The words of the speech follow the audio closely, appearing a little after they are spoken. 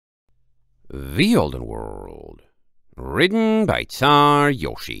The Olden World, written by Czar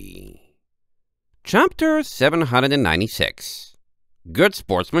Yoshi. Chapter 796. Good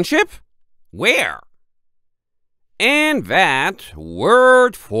sportsmanship? Where? And that,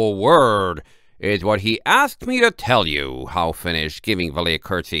 word for word, is what he asked me to tell you, How finished, giving Valet a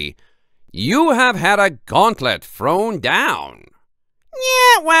curtsy. You have had a gauntlet thrown down.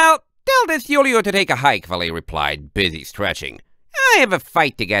 Yeah, well, tell this Julio to take a hike, Valet replied, busy stretching. I have a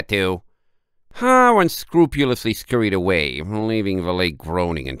fight to get to. How unscrupulously scurried away, leaving Valet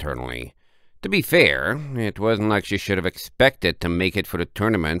groaning internally. To be fair, it wasn't like she should have expected to make it for the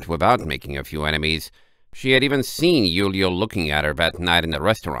tournament without making a few enemies. She had even seen Julio looking at her that night in the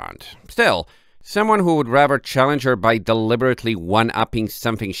restaurant. Still, someone who would rather challenge her by deliberately one-upping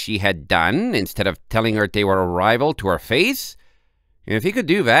something she had done instead of telling her they were a rival to her face? If he could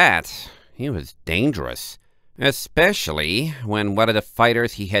do that, he was dangerous. Especially when one of the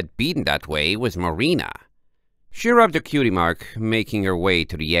fighters he had beaten that way was Marina. She rubbed a cutie mark, making her way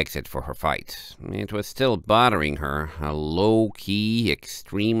to the exit for her fight. It was still bothering her, a low-key,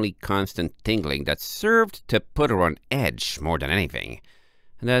 extremely constant tingling that served to put her on edge more than anything.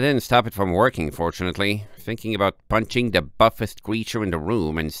 That didn't stop it from working, fortunately. Thinking about punching the buffest creature in the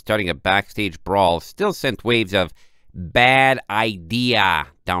room and starting a backstage brawl still sent waves of bad idea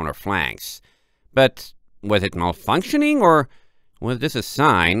down her flanks. But was it malfunctioning, or was this a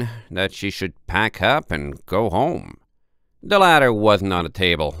sign that she should pack up and go home? The latter wasn't on the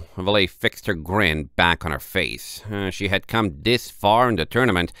table. Valet fixed her grin back on her face. She had come this far in the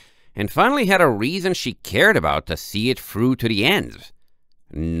tournament, and finally had a reason she cared about to see it through to the end.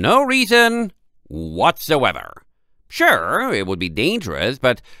 No reason whatsoever. Sure, it would be dangerous,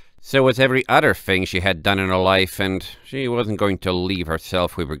 but so was every other thing she had done in her life, and she wasn't going to leave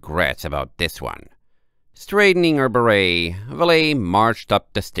herself with regrets about this one. Straightening her beret, Valet marched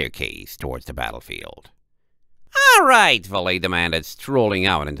up the staircase towards the battlefield. "All right," Valet demanded, strolling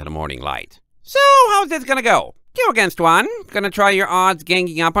out into the morning light. "So, how's this gonna go? 2 against 1? Gonna try your odds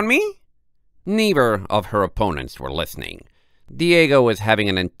ganging up on me?" Neither of her opponents were listening. Diego was having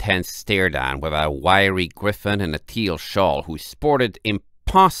an intense stare-down with a wiry griffin in a teal shawl who sported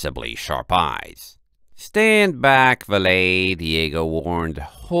impossibly sharp eyes. "Stand back, Valet," Diego warned,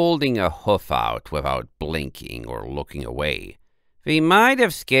 holding a hoof out without blinking or looking away. "We might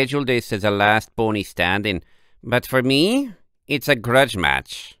have scheduled this as a last pony standing, but for me, it's a grudge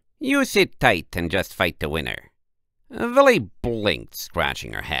match. You sit tight and just fight the winner." Valet blinked,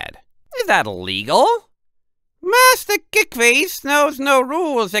 scratching her head. "Is that legal?" "Master Kickface knows no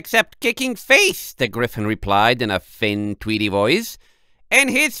rules except kicking face," the griffin replied in a thin, tweedy voice.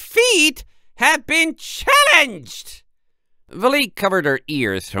 "And his feet have been challenged." Valet covered her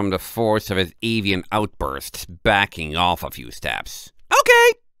ears from the force of his avian outbursts, backing off a few steps.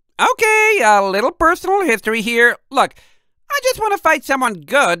 Okay, a little personal history here. Look, I just want to fight someone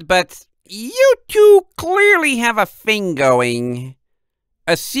good, but you two clearly have a thing going.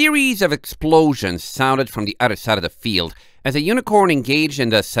 A series of explosions sounded from the other side of the field as a unicorn engaged in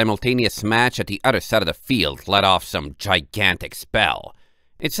the simultaneous match at the other side of the field let off some gigantic spell.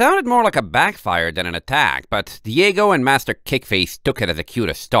 It sounded more like a backfire than an attack, but Diego and Master Kickface took it as a cue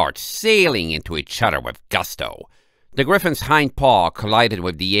to start, sailing into each other with gusto. The griffin's hind paw collided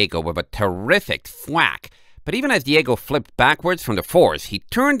with Diego with a terrific thwack, but even as Diego flipped backwards from the force, he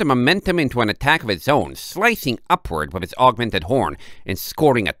turned the momentum into an attack of his own, slicing upward with his augmented horn and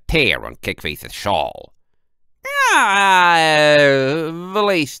scoring a tear on Kickface's shawl.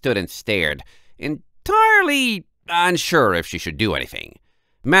 Valet stood and stared, entirely unsure if she should do anything.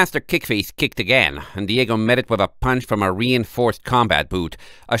 Master Kickface kicked again, and Diego met it with a punch from a reinforced combat boot,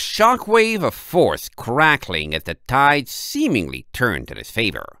 a shockwave of force crackling as the tide seemingly turned in his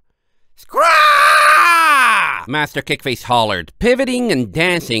favor. "Scrah!" Master Kickface hollered, pivoting and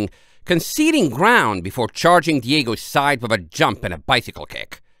dancing, conceding ground before charging Diego's side with a jump and a bicycle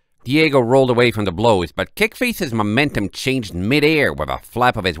kick. Diego rolled away from the blows, but Kickface's momentum changed mid-air with a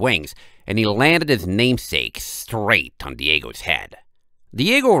flap of his wings, and he landed his namesake straight on Diego's head.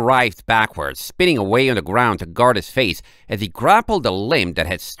 Diego writhed backwards, spinning away on the ground to guard his face as he grappled the limb that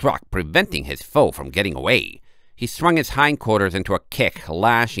had struck, preventing his foe from getting away. He swung his hindquarters into a kick,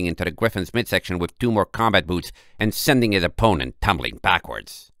 lashing into the griffin's midsection with 2 more combat boots and sending his opponent tumbling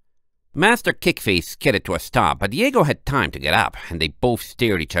backwards. Master Kickface skidded to a stop, but Diego had time to get up, and they both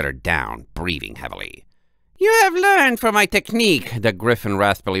stared each other down, breathing heavily. "You have learned from my technique," the griffin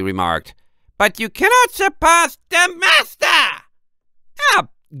raspily remarked, "but you cannot surpass the master!"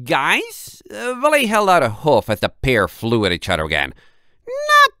 Guys? Valet held out a hoof as the pair flew at each other again.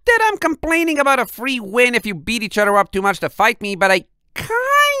 "Not that I'm complaining about a free win if you beat each other up too much to fight me, but I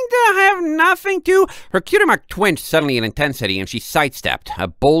kinda have Nothing to... Her cutie mark twinched suddenly in intensity, and she sidestepped, a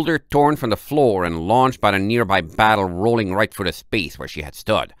boulder torn from the floor and launched by the nearby battle rolling right through the space where she had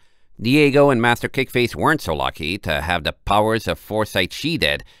stood. Diego and Master Kickface weren't so lucky to have the powers of foresight she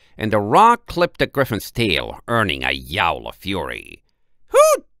did, and the rock clipped the griffin's tail, earning a yowl of fury.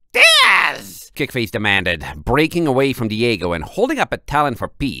 "Who dares?" Kickface demanded, breaking away from Diego and holding up a talon for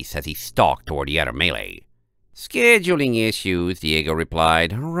peace as he stalked toward the other melee. "Scheduling issues," Diego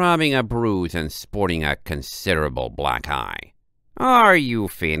replied, rubbing a bruise and sporting a considerable black eye. "Are you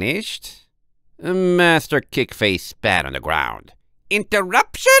finished?" Master Kickface spat on the ground.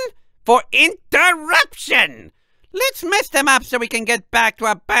 "Interruption for interruption! Let's mess them up so we can get back to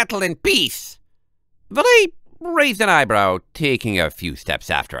a battle in peace." Valet raised an eyebrow, taking a few steps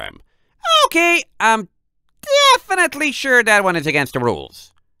after him. "Okay, I'm definitely sure that one is against the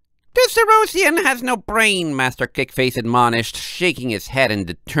rules." "The Cerosian has no brain," Master Kickface admonished, shaking his head in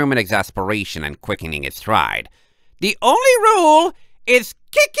determined exasperation and quickening his stride. "The only rule is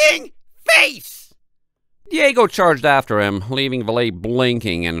kicking face!" Diego charged after him, leaving Valet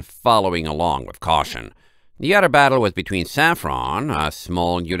blinking and following along with caution. The other battle was between Saffron, a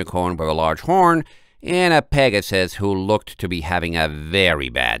small unicorn with a large horn, and a Pegasus who looked to be having a very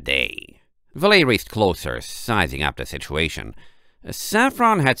bad day. Valet raced closer, sizing up the situation.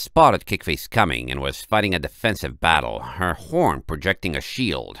 Saffron had spotted Kickface coming and was fighting a defensive battle, her horn projecting a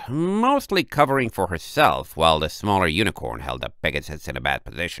shield, mostly covering for herself while the smaller unicorn held the Pegasus in a bad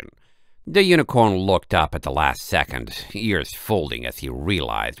position. The unicorn looked up at the last second, ears folding as he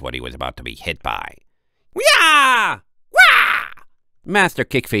realized what he was about to be hit by. "Wah! Wah!" Master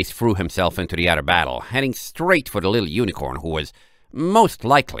Kickface threw himself into the other battle, heading straight for the little unicorn who was most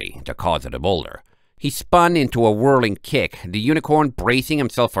likely the cause of the boulder. He spun into a whirling kick, the unicorn bracing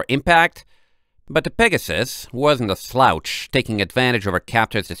himself for impact. But the Pegasus wasn't a slouch, taking advantage of her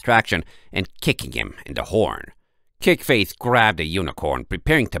captor's distraction and kicking him in the horn. Kickface grabbed the unicorn,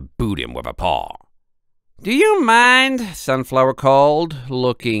 preparing to boot him with a paw. "Do you mind?" Sunflower called,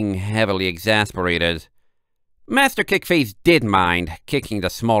 looking heavily exasperated. Master Kickface did mind, kicking the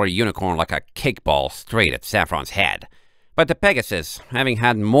smaller unicorn like a kickball straight at Saffron's head. But the Pegasus, having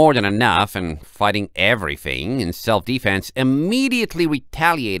had more than enough and fighting everything in self-defense, immediately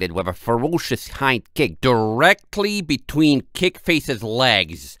retaliated with a ferocious hind kick directly between Kickface's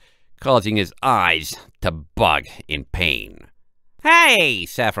legs, causing his eyes to bug in pain. "Hey!"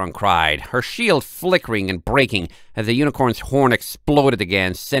 Saffron cried, her shield flickering and breaking as the unicorn's horn exploded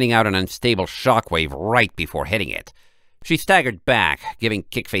again, sending out an unstable shockwave right before hitting it. She staggered back, giving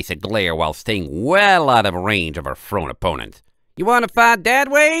Kickface a glare while staying well out of range of her thrown opponent. "You want to fight that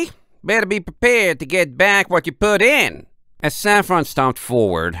way? Better be prepared to get back what you put in." As Saffron stomped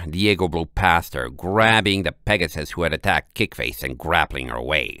forward, Diego blew past her, grabbing the Pegasus who had attacked Kickface and grappling her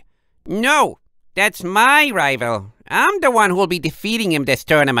away. "No, that's my rival. I'm the one who will be defeating him this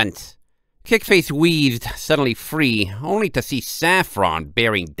tournament." Kickface weaved, suddenly free, only to see Saffron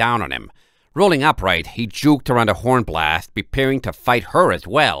bearing down on him. Rolling upright, he juked around a horn blast, preparing to fight her as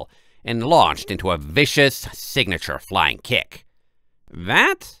well, and launched into a vicious signature flying kick.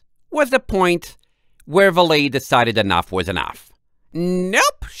 That was the point where Valet decided enough was enough.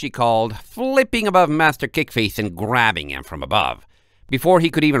 "Nope," she called, flipping above Master Kickface and grabbing him from above. Before he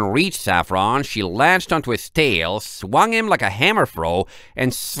could even reach Saffron, she latched onto his tail, swung him like a hammer throw,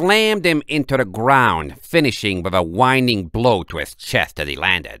 and slammed him into the ground, finishing with a winding blow to his chest as he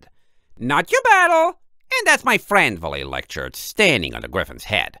landed. "Not your battle, and that's my friend," Valet lectured, standing on the griffin's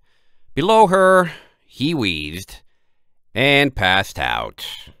head. Below her, he wheezed and passed out.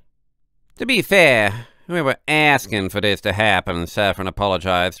 "To be fair, we were asking for this to happen," Saffron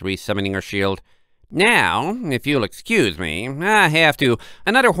apologized, resummoning her shield. "Now, if you'll excuse me, I have to..."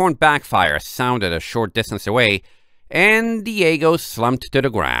 Another horn backfire sounded a short distance away, and Diego slumped to the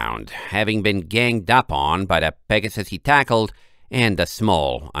ground, having been ganged up on by the Pegasus he tackled and the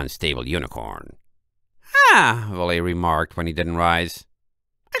small, unstable unicorn. "Ah," Valet remarked when he didn't rise.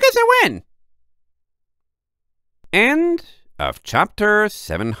 "I guess I win." End of chapter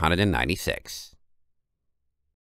 796.